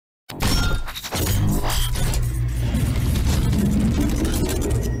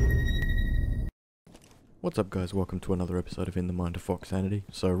What's up guys, welcome to another episode of In the Mind of Foxanity.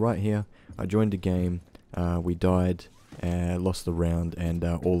 So right here, I joined a game, we died, lost the round, and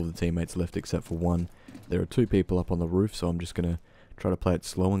all of the teammates left except for one. There are two people up on the roof, so I'm just going to try to play it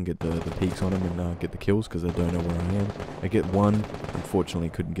slow and get the peaks on them and get the kills, because they don't know where I am. I get one, unfortunately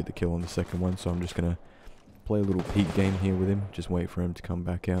couldn't get the kill on the second one, so I'm just going to play a little peek game here with him, just wait for him to come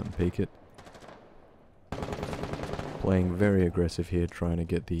back out and peek it. Playing very aggressive here, trying to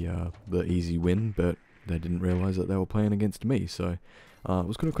get the easy win, but they didn't realise that they were playing against me, so I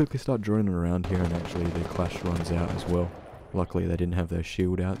was going to quickly start droning around here, and actually the clash runs out as well. Luckily they didn't have their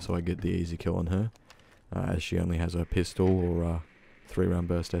shield out, so I get the easy kill on her, as she only has a pistol or a 3-round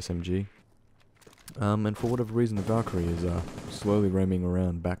burst SMG. And for whatever reason the Valkyrie is slowly roaming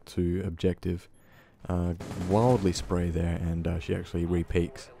around back to objective, wildly spray there, and she actually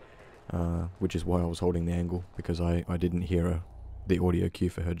re-peaks, which is why I was holding the angle, because I didn't hear the audio cue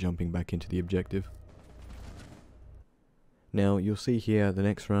for her jumping back into the objective. Now, you'll see here, the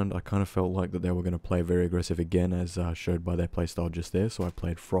next round, I kind of felt like that they were going to play very aggressive again, as showed by their playstyle just there, so I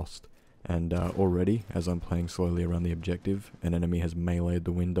played Frost. And already, as I'm playing slowly around the objective, an enemy has meleeed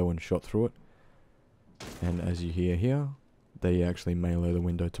the window and shot through it. And as you hear here, they actually melee the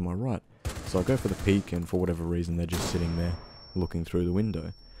window to my right. So I go for the peek, and for whatever reason, they're just sitting there, looking through the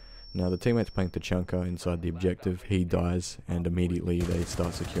window. Now, the teammate's playing Tachanka inside the objective, he dies, and immediately they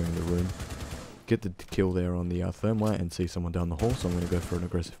start securing the room. Get the kill there on the thermite and see someone down the hall, so I'm going to go for an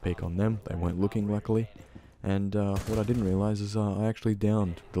aggressive peek on them. They weren't looking, luckily. And what I didn't realise is I actually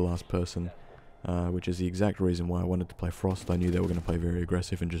downed the last person, which is the exact reason why I wanted to play Frost. I knew they were going to play very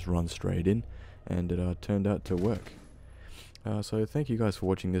aggressive and just run straight in, and it turned out to work. So thank you guys for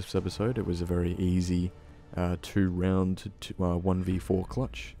watching this episode. It was a very easy 2-round 1v4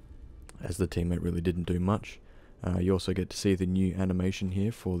 clutch, as the teammate really didn't do much. You also get to see the new animation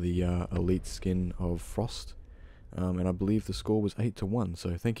here for the elite skin of Frost, and I believe the score was 8-1,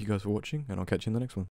 so thank you guys for watching, and I'll catch you in the next one.